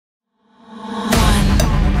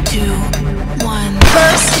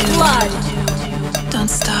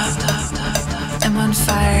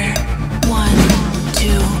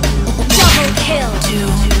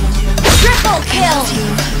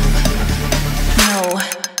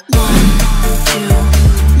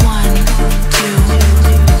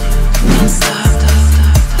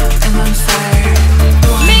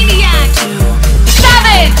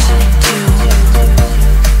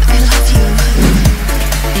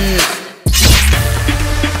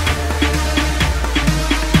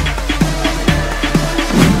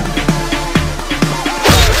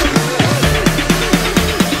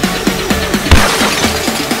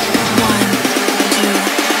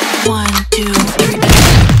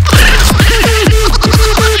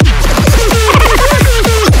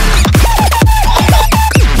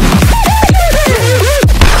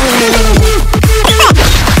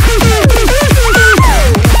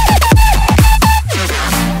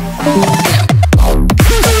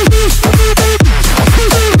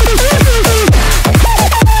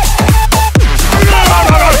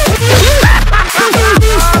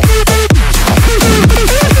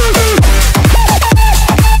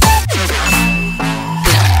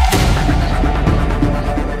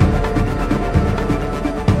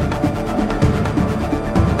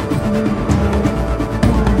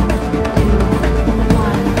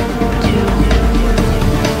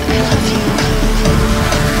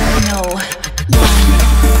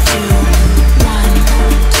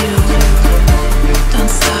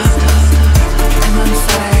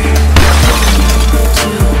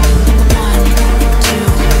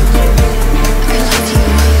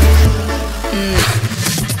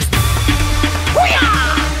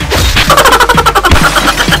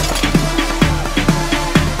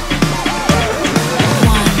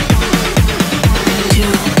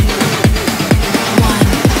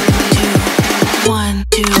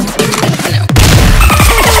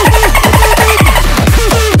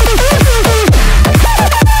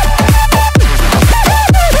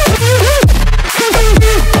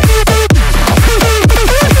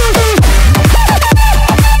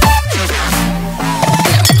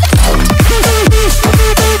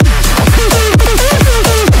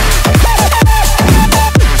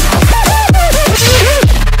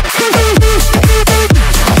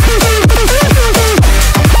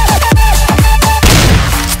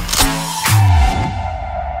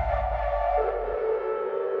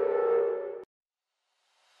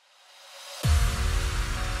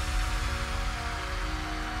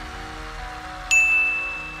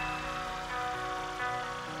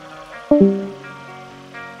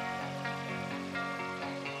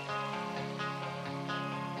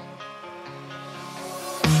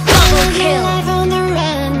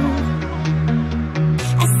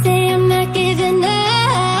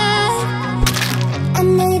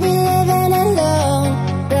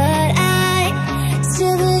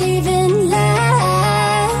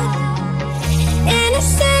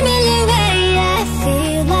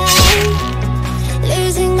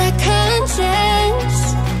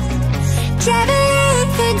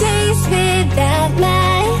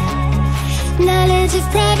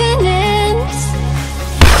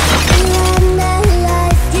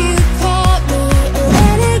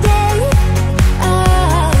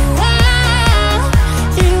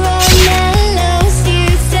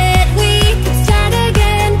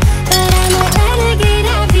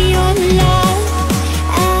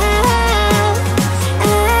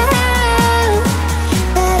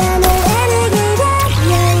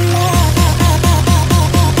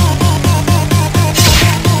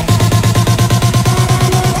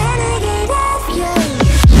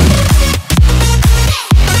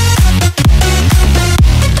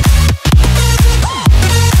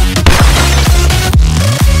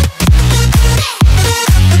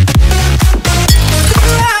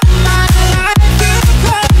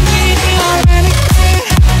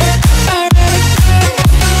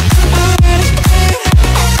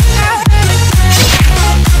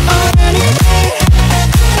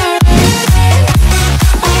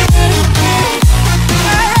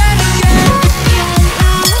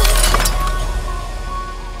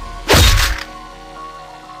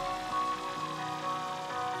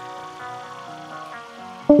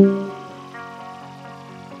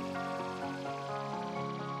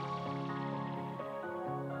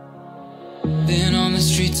Been on the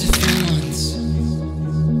streets a few months.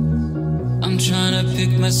 I'm trying to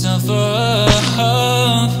pick myself up.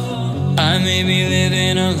 I may be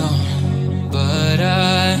living alone, but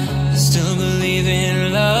I still believe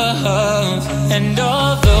in love. And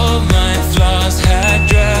although my flaws had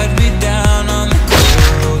dragged me down on the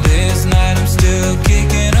coldest night, I'm still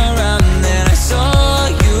kicking around. And then I saw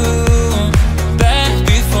you back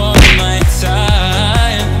before my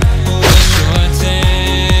time was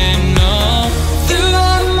shortened. No,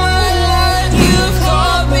 throughout my life you've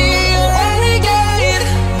called me a renegade.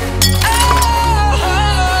 Oh,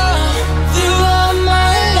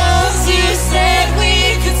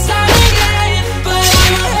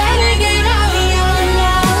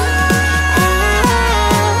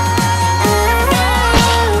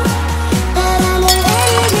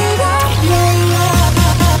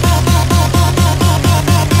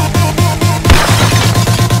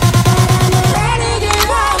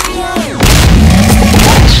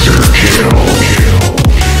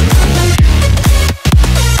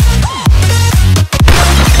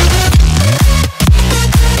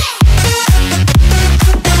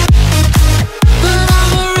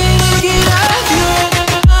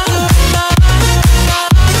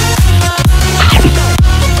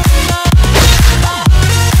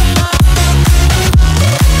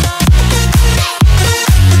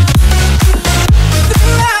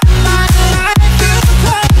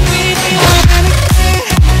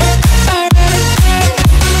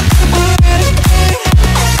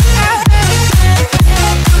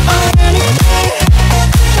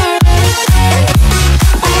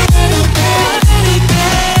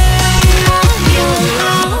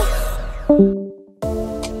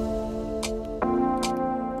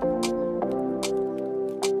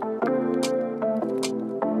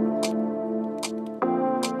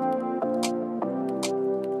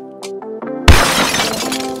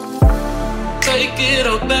 it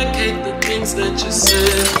all back, hate the things that you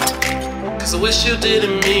said, cause I wish you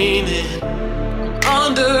didn't mean it.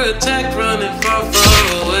 I'm under attack, running far,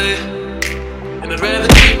 far away, and I'd rather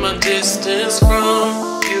keep my distance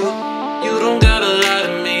from you. You don't gotta lie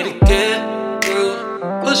to me to get through.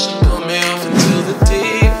 Push and pull me off into the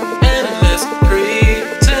deep end. Let's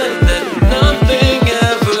pretend that nothing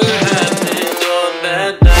ever happened on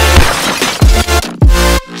that night.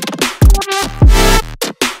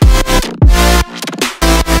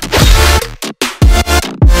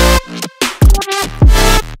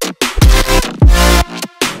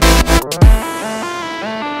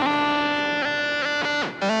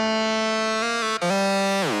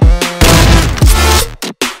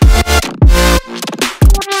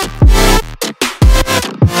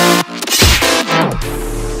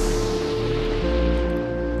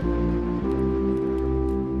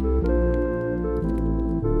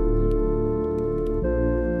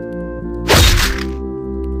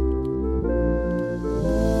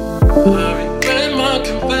 I regret my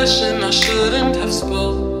confession, I shouldn't have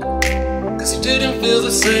spoke, cause you didn't feel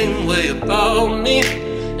the same way about me,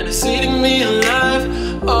 and it's eating me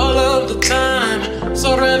alive all of the time.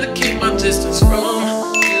 So I'd rather keep my distance from